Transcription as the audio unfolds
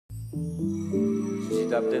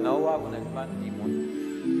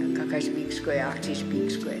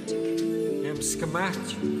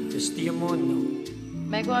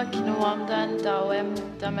Megua kinuamdan dawem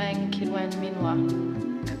damen kilwen minwa.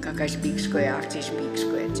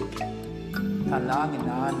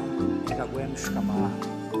 Talanginan ikagwem shkama.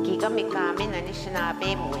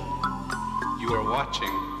 You are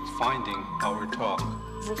watching Finding Our Talk.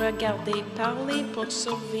 Vous regardez Parler pour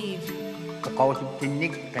survivre.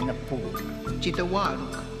 Tinig kanapu.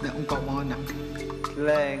 Chitawaruk na ungkawana.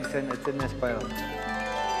 Leng tenes payo.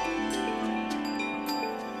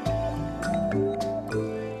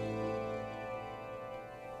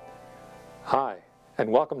 Hi,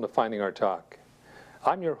 and welcome to Finding Our Talk.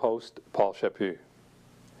 I'm your host, Paul Chaput.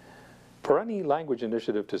 For any language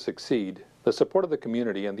initiative to succeed, the support of the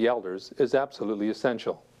community and the elders is absolutely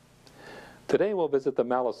essential. Today we'll visit the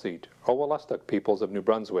Maliseet, or Wolastoq peoples of New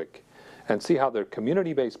Brunswick, and see how their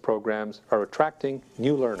community-based programs are attracting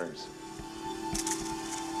new learners.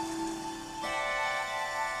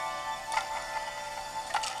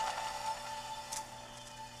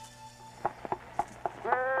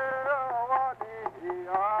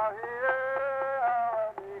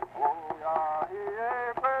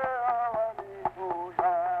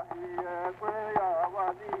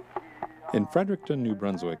 In Fredericton, New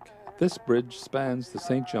Brunswick, this bridge spans the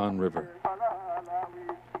St. John River.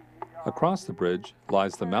 Across the bridge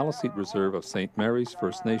lies the Maliseet Reserve of St. Mary's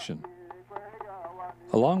First Nation.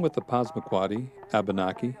 Along with the Passamaquoddy,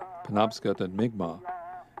 Abenaki, Penobscot, and Mi'kmaq,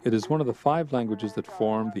 it is one of the 5 languages that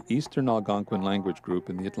form the Eastern Algonquin language group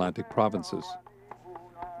in the Atlantic provinces.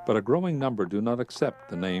 But a growing number do not accept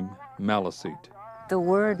the name Maliseet. The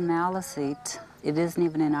word Maliseet, it isn't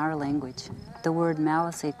even in our language. The word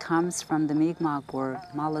Maliseet comes from the Mi'kmaq word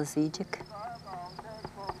Maliseet,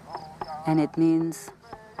 and it means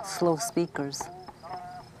slow speakers.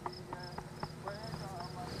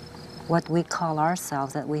 What we call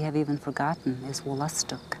ourselves that we have even forgotten is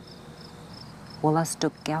Wolastoq.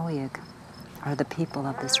 Wolastoq Gawiag are the people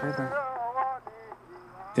of this river.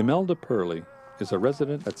 Imelda Purley is a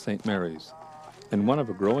resident at St. Mary's and one of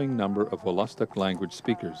a growing number of Wolastoq language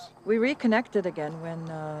speakers. We reconnected again when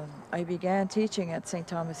I began teaching at St.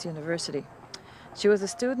 Thomas University. She was a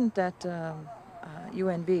student at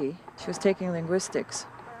UNB. She was taking linguistics.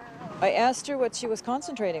 I asked her what she was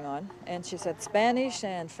concentrating on, and she said Spanish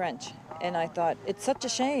and French. And I thought, it's such a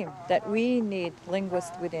shame that we need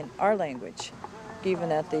linguists within our language,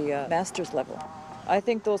 even at the master's level. I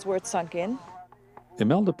think those words sunk in.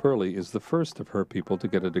 Imelda Purley is the first of her people to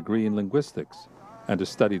get a degree in linguistics and to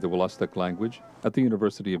study the Wolastoq language at the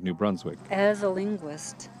University of New Brunswick. As a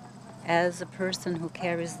linguist, as a person who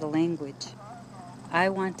carries the language, I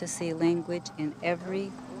want to see language in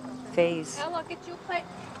every phase,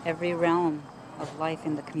 every realm of life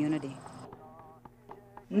in the community.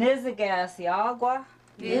 Nizagasi agua.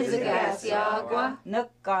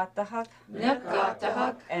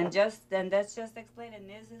 And that's just explaining.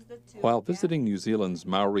 Niz is the two. While visiting New Zealand's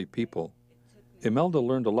Maori people, Imelda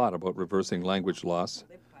learned a lot about reversing language loss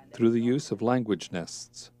through the use of language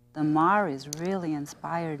nests. The Maoris really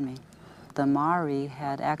inspired me. The Maori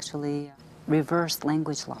had actually reversed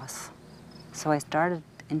language loss. So I started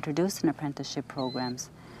introducing apprenticeship programs,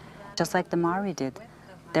 just like the Maori did.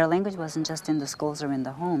 Their language wasn't just in the schools or in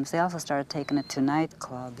the homes. They also started taking it to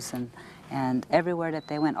nightclubs and everywhere that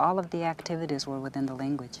they went. All of the activities were within the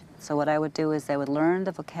language. So what I would do is they would learn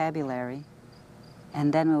the vocabulary,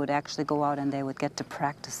 and then we would actually go out and they would get to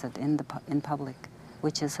practice it in public,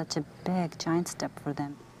 which is such a big, giant step for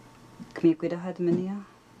them.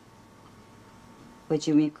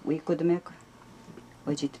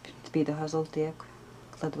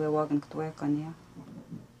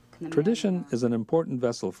 Tradition is an important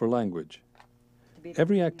vessel for language.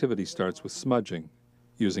 Every activity starts with smudging,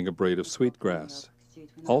 using a braid of sweetgrass,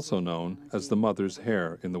 also known as the mother's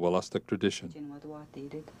hair in the Wolastoq tradition.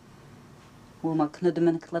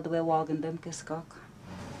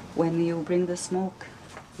 When you bring the smoke,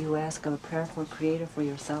 you ask a prayer for Creator for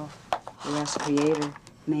yourself. You ask Creator,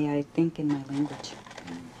 may I think in my language.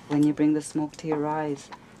 When you bring the smoke to your eyes,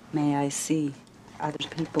 may I see other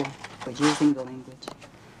people but using the language.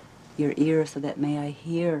 Your ear, so that may I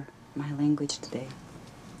hear my language today.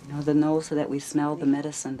 You know, the nose, so that we smell the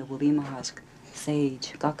medicine, the wulimahask,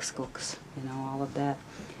 sage, gukskoks, you know, all of that.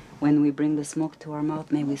 When we bring the smoke to our mouth,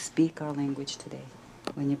 may we speak our language today.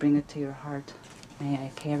 When you bring it to your heart, may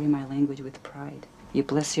I carry my language with pride. You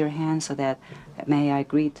bless your hands so that may I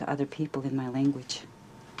greet other people in my language.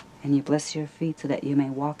 And you bless your feet so that you may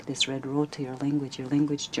walk this red road to your language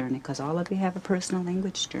journey, because all of you have a personal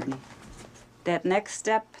language journey. That next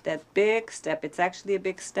step, that big step, it's actually a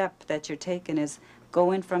big step that you're taking, is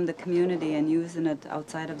going from the community and using it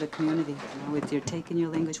outside of the community. You're taking your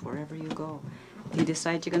language wherever you go. If you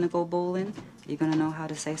decide you're going to go bowling, you're going to know how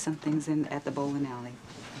to say some things at the bowling alley.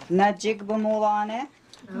 Najig bamulane.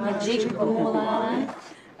 Najig bamulane.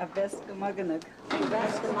 Abeska maganag.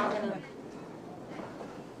 Abeska maganag.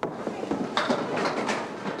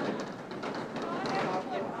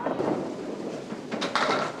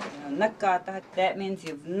 That means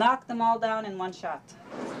you've knocked them all down in one shot.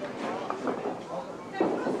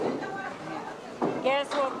 Guess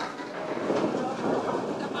what?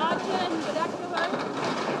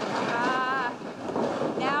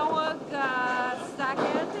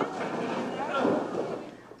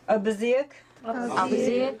 Abzik.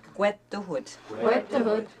 Abzik. Wet the hood. Wet the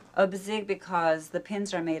hood. Abzik because the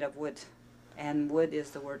pins are made of wood, and wood is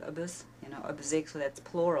the word abuz. Abzik, so that's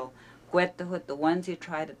plural. Wet the hood, the ones you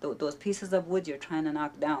try to, those pieces of wood you're trying to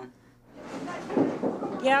knock down.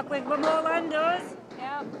 Yeah, quick, bamulandos.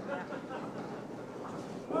 Yep.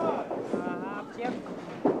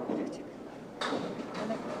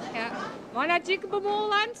 Ja. Wanneer ik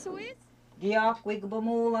bemoelan, zoiets? Yeah, quick,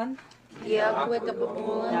 bamulan. Yeah, quick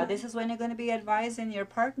bamulane. Now this is when you're going to be advising your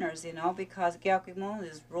partners, because gyakwi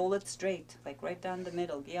is roll it straight, like right down the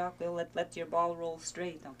middle. Gyakwi, let your ball roll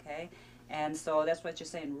straight, okay? And so that's what you're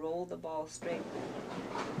saying, roll the ball straight.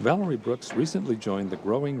 Valerie Brooks recently joined the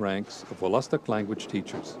growing ranks of Wolastoq language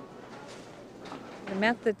teachers. The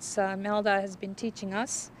methods Melda has been teaching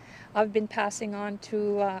us, I've been passing on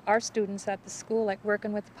to our students at the school, like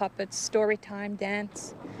working with the puppets, story time,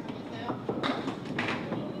 dance.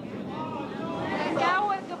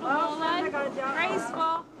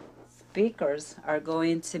 Graceful. Speakers are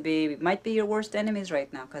going to be, might be your worst enemies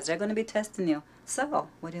right now, because they're going to be testing you. So,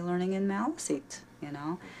 what are you learning in Maliseet,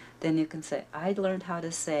 Then you can say, I learned how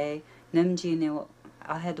to say, Nimji nil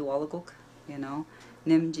ahed walaguk,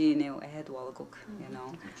 Nimji nil ahed walaguk,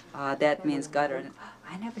 that means gutter.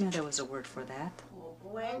 I never knew there was a word for that.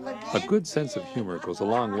 A good sense of humor goes a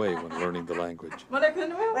long way when learning the language.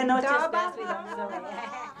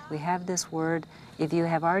 We have this word, if you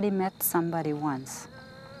have already met somebody once,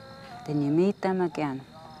 then you meet them again.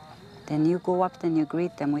 Then you go up and you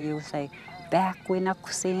greet them where you say,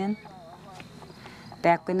 Bakwinakusin.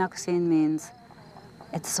 Bakwinakusin means,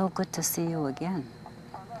 it's so good to see you again.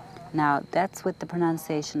 Now, that's with the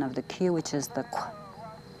pronunciation of the Q, which is the Q.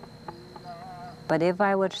 But if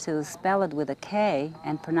I were to spell it with a K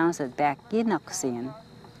and pronounce it Bakwinakusin,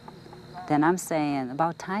 then I'm saying,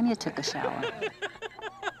 about time you took a shower.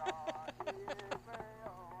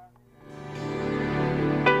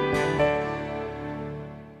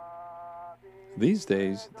 These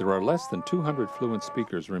days, there are less than 200 fluent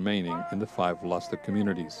speakers remaining in the 5 Wolastoq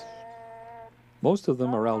communities. Most of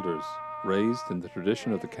them are elders, raised in the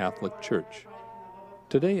tradition of the Catholic Church.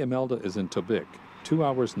 Today, Imelda is in Tobique, 2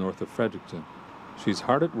 hours north of Fredericton. She's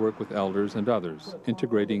hard at work with elders and others,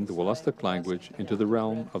 integrating the Wolastoq language into the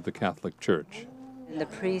realm of the Catholic Church. The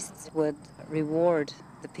priests would reward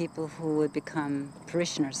the people who would become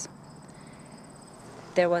parishioners.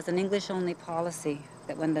 There was an English-only policy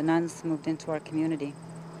that when the nuns moved into our community,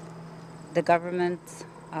 the government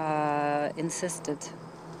insisted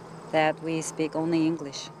that we speak only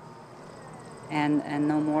English and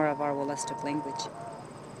no more of our Wolastoq language.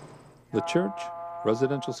 The church,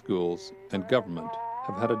 residential schools, and government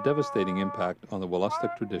have had a devastating impact on the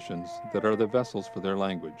Wolastoq traditions that are the vessels for their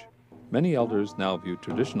language. Many elders now view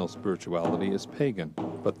traditional spirituality as pagan,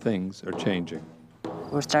 but things are changing.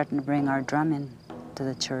 We're starting to bring our drum in to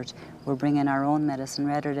the church. We're bringing our own medicine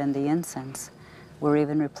rather than the incense. We're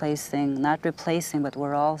even not replacing, but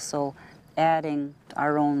we're also adding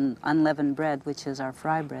our own unleavened bread, which is our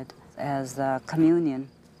fry bread, as communion.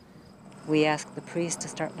 We ask the priest to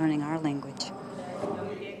start learning our language.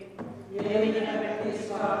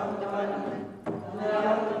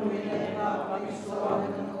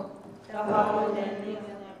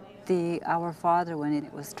 The Our Father, when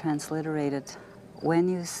it was transliterated, when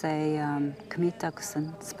you say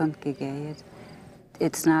Kamitaksen Spunkigayed,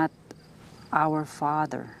 it's not our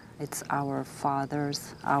Father, it's our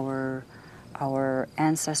fathers, our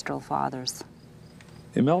ancestral fathers.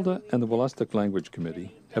 Imelda and the Wolastoq Language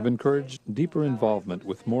Committee have encouraged deeper involvement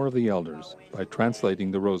with more of the elders by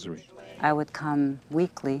translating the rosary. I would come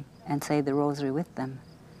weekly and say the rosary with them.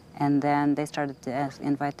 And then they started to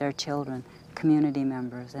invite their children, community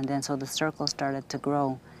members, and then so the circle started to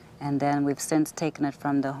grow. And then we've since taken it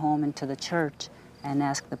from the home into the church and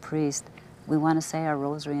asked the priest, we want to say our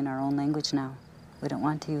rosary in our own language now. We don't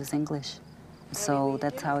want to use English. So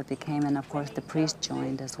that's how it became, and of course the priest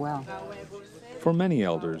joined as well. For many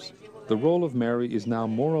elders, the role of Mary is now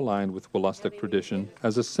more aligned with Wolastoq tradition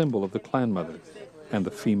as a symbol of the clan mother and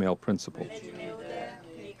the female principle.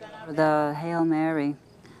 The Hail Mary,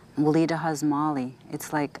 Walida has Molly.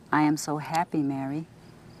 It's like, I am so happy, Mary.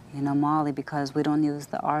 You know, Molly, because we don't use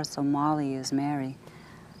the R, so Molly is Mary.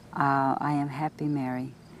 I am happy,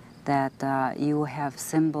 Mary, that you have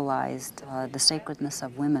symbolized the sacredness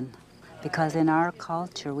of women. Because in our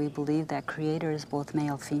culture, we believe that Creator is both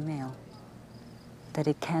male, female. That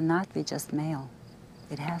it cannot be just male.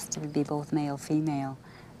 It has to be both male, female,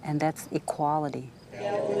 and that's equality.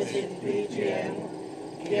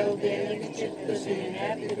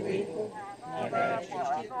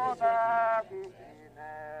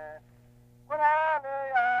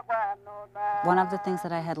 One of the things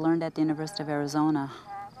that I had learned at the University of Arizona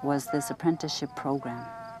was this apprenticeship program,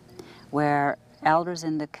 where elders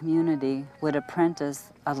in the community would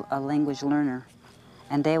apprentice a language learner,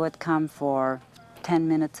 and they would come for 10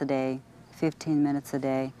 minutes a day, 15 minutes a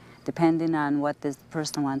day, depending on what this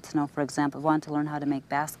person wants to know. For example, if I want to learn how to make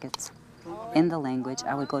baskets in the language,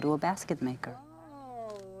 I would go to a basket maker.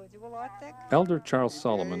 Elder Charles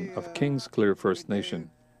Solomon of Kings Clear First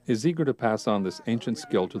Nation is eager to pass on this ancient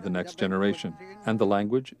skill to the next generation and the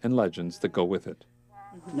language and legends that go with it.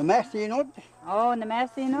 Oh, Namaste,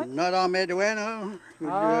 Not on Medwena.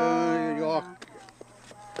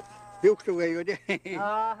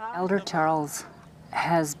 Elder Charles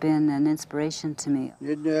has been an inspiration to me.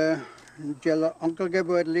 Uncle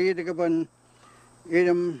Gabriel Lee, the Gabon,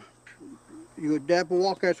 Edom, you dab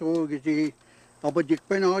walk as well as the Abadik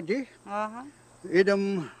Penaji.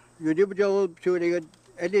 Edom, you did to the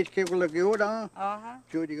edit cable of Yoda.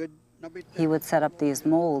 He would set up these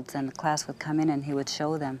molds, and the class would come in and he would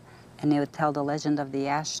show them, and he would tell the legend of the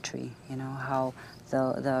ash tree, you know, how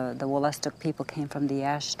the Wolastoq people came from the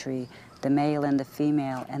ash tree, the male and the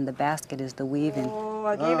female, and the basket is the weaving.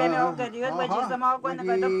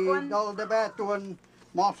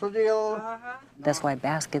 That's why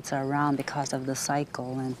baskets are around, because of the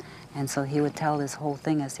cycle, and so he would tell this whole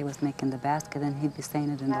thing as he was making the basket, and he'd be saying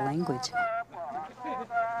it in the language.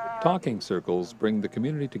 Talking circles bring the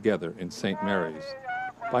community together in St. Mary's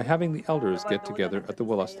by having the elders get together at the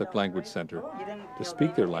Wolastoq Language Center to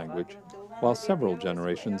speak their language while several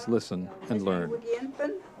generations listen and learn.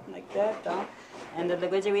 Like that, and the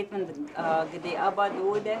language with the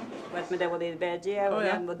abadude, what me devil is beji,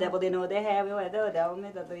 what devil know they have, what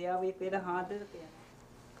the ya we pay the hard. They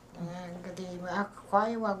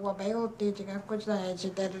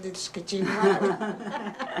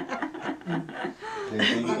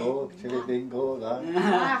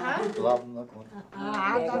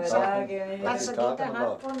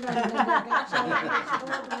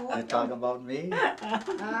talk about me.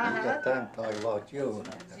 Talk about you.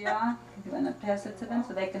 Yeah, you want to pass it to them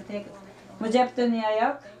so they can take it.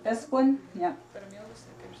 This one, yeah.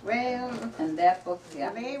 Well, and that book,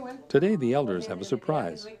 yeah. Today, the elders have a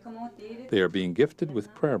surprise. They are being gifted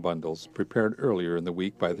with prayer bundles prepared earlier in the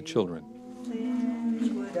week by the children.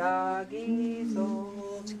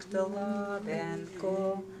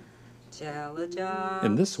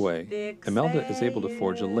 In this way, Imelda is able to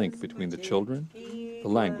forge a link between the children, the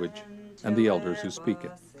language, and the elders who speak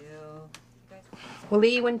it.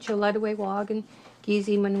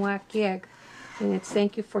 And it's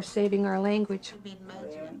thank you for saving our language.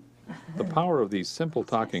 The power of these simple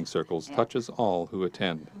talking circles touches all who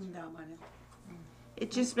attend. It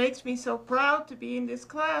just makes me so proud to be in this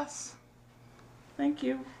class. Thank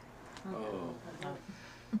you.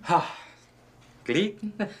 Great.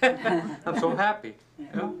 I'm so happy. You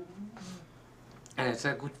know? And it's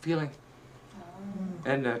a good feeling.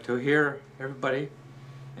 And to hear everybody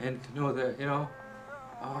and to know that, you know,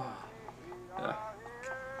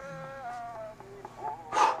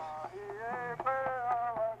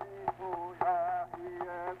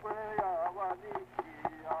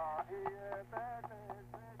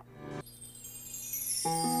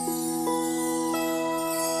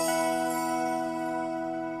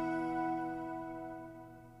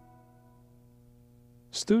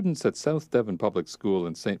 Students at South Devon Public School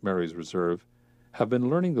in St. Mary's Reserve have been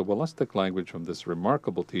learning the Wolastoq language from this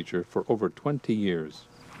remarkable teacher for over 20 years.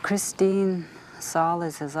 Christine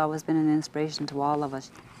Solis has always been an inspiration to all of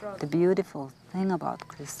us. The beautiful thing about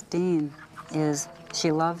Christine is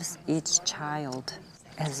she loves each child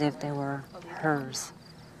as if they were hers.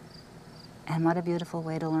 And what a beautiful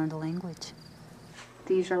way to learn the language.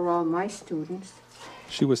 These are all my students.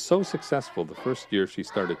 She was so successful the first year she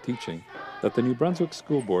started teaching that the New Brunswick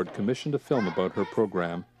School Board commissioned a film about her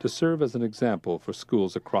program to serve as an example for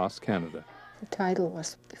schools across Canada. The title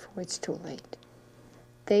was Before It's Too Late.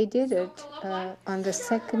 They did it on the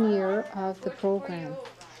second year of the program.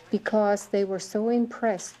 because they were so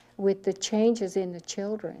impressed with the changes in the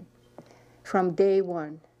children. From day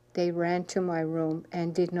one, they ran to my room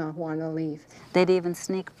and did not want to leave. They'd even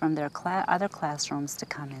sneak from their other classrooms to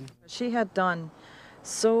come in. She had done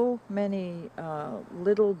so many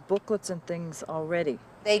little booklets and things already.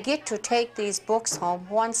 They get to take these books home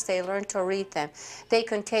once they learn to read them. They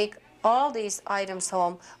can take all these items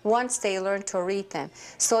home once they learn to read them,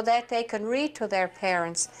 so that they can read to their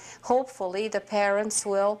parents. Hopefully the parents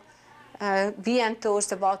will be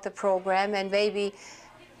enthused about the program and maybe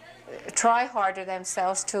try harder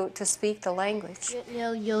themselves to speak the language.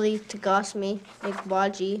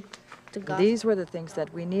 These were the things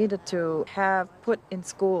that we needed to have put in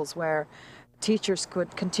schools where teachers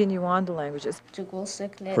could continue on the languages.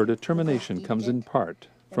 Her determination comes in part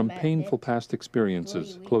from painful past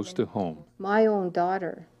experiences close to home. My own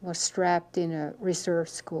daughter was strapped in a reserve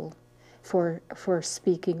school for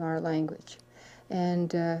speaking our language.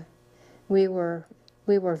 And we were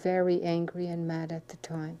very angry and mad at the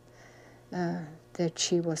time that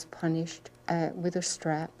she was punished with a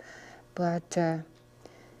strap. But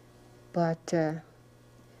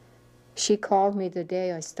she called me the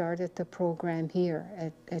day I started the program here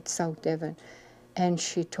at South Devon, and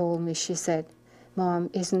she told me, she said, "Mom,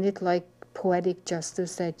 isn't it like poetic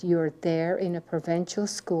justice that you're there in a provincial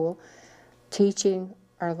school teaching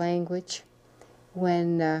our language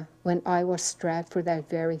when I was strapped for that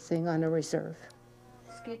very thing on a reserve?"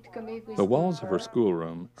 The walls of her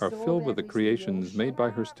schoolroom are filled with the creations made by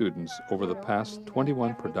her students over the past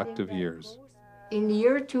 21 productive years. In the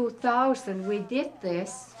year 2000, we did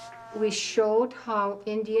this. We showed how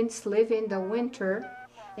Indians live in the winter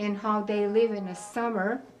and how they live in the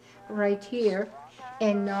summer right here.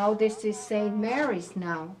 And now this is St. Mary's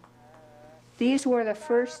now. These were the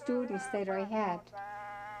first students that I had.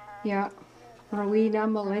 Yeah, Rowena,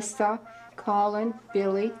 Melissa, Colin,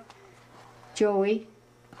 Billy, Joey,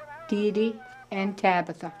 Dee Dee, and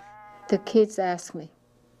Tabitha. The kids ask me,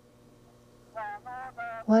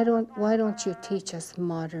 why don't you teach us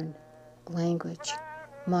modern language,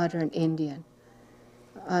 modern Indian?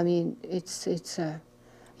 I mean,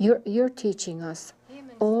 you're teaching us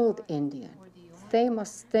old Indian. They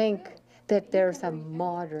must think that there's a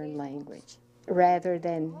modern language rather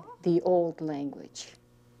than the old language,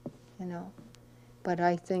 you know. But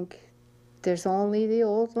I think there's only the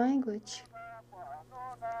old language.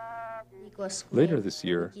 Later this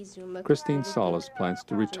year, Christine Solis plans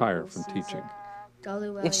to retire from teaching.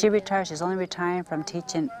 If she retires, she's only retiring from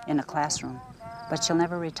teaching in a classroom. But she'll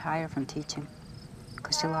never retire from teaching,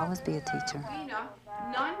 because she'll always be a teacher.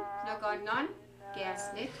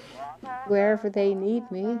 Wherever they need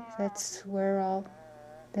me, that's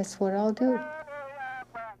what I'll do.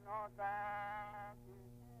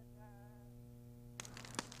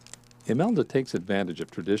 Imelda takes advantage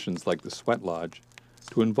of traditions like the Sweat Lodge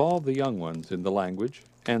to involve the young ones in the language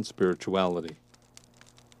and spirituality.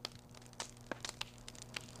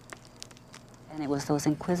 And it was those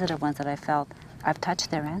inquisitive ones that I felt, I've touched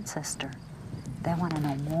their ancestor. They want to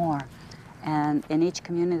know more. And in each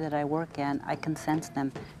community that I work in, I can sense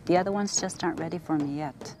them. The other ones just aren't ready for me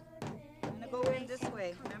yet. I'm going to go in this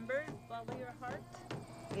way. Remember? Follow your heart.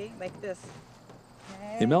 Okay, like this.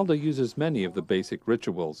 Okay. Imelda uses many of the basic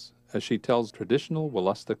rituals as she tells traditional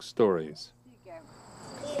Wolastoq stories.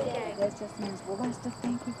 That just means Wolastoq,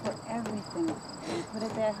 thank you for everything. And put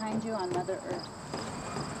it behind you on Mother Earth.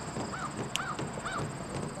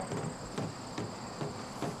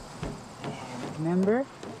 Remember?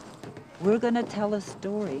 We're going to tell a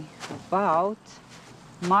story about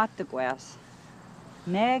Matagwas.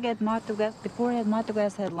 Meg had Matagwas, before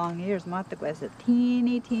Matagwas had long ears, Matagwas had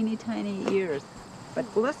teeny, teeny, tiny ears. But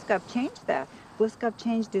Gluskap changed that. Gluskap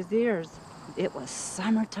changed his ears. It was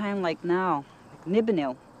summertime like now, like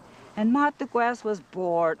Nibbanil. And Matagwas was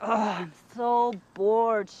bored. Oh, I'm so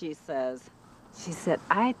bored, she says. She said,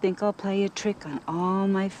 I think I'll play a trick on all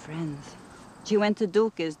my friends. She went to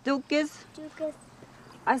Dukas. Dukas? Dukas.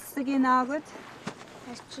 Asiginagut.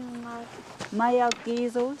 Astronaut.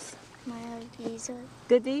 Mayalgizos. Mayalgizos.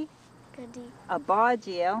 Goody. Goody.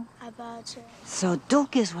 Abajiel. Abajiel. So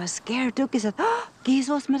Dukas was scared. Dukas said, oh,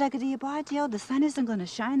 Gizos Maragadi Abajiel, the sun isn't going to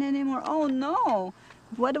shine anymore. Oh, no.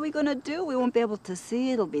 What are we going to do? We won't be able to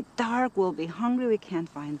see. It'll be dark. We'll be hungry. We can't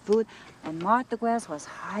find food. And Matagwas was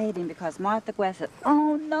hiding because Matagwas said,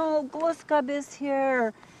 oh, no, Gluskab is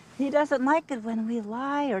here. He doesn't like it when we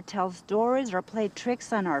lie or tell stories or play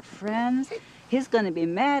tricks on our friends. He's going to be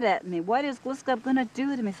mad at me. What is Gluskab going to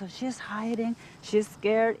do to me? So she's hiding. She's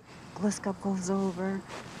scared. Gluskab goes over,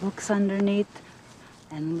 looks underneath,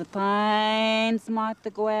 and finds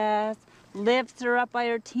Matagwas. lifts her up by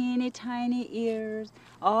her teeny tiny ears.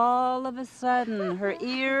 All of a sudden, her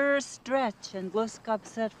ears stretch and Glusk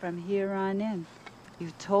upset from here on in.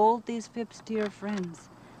 You've told these fibs to your friends.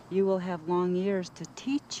 You will have long ears to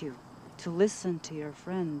teach you to listen to your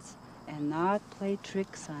friends and not play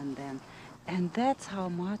tricks on them. And that's how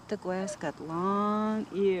Mott the Glass got long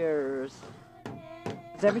ears.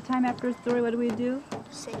 So every time after a story, what do?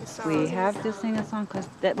 Sing a song. We have to sing a song, because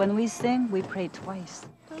when we sing, we pray twice.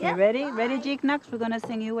 Okay, Yep. ready? Ready, Jeek Nux? We're going to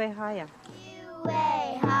sing You Way Higher. You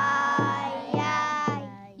way higher,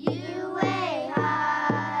 you way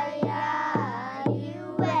higher,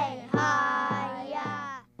 you way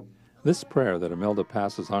higher. This prayer that Imelda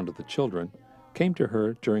passes on to the children came to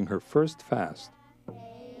her during her first fast.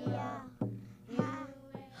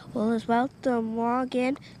 Well, as well the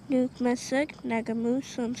morgan, nuke masug,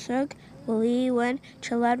 nagamusum sug, Waliwan,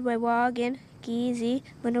 Chaladwe wagon, Geezy,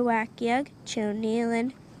 Munawakyug, Chill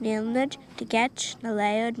Nealin, Nealnudge, Degetch,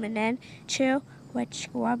 Nalayod, Manen, Chill, which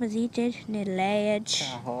Wabazited, Nilayage.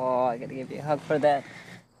 Oh, I got to give you a hug for that.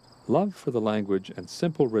 Love for the language and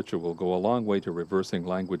simple ritual go a long way to reversing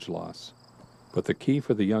language loss. But the key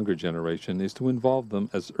for the younger generation is to involve them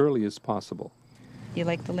as early as possible. You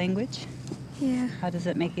like the language? Yeah. How does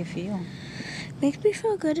it make you feel? Makes me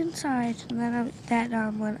feel good inside, and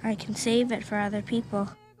then when I can save it for other people.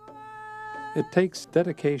 It takes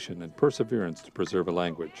dedication and perseverance to preserve a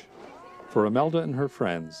language. For Imelda and her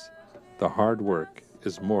friends, the hard work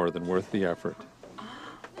is more than worth the effort.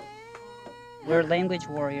 We're language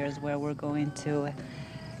warriors, where we're going to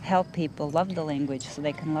help people love the language so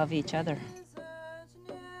they can love each other.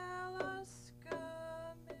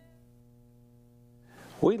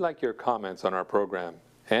 We'd like your comments on our program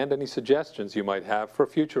and any suggestions you might have for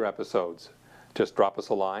future episodes. Just drop us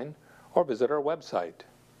a line or visit our website.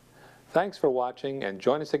 Thanks for watching, and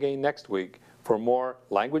join us again next week for more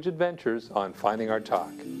language adventures on Finding Our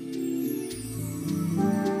Talk.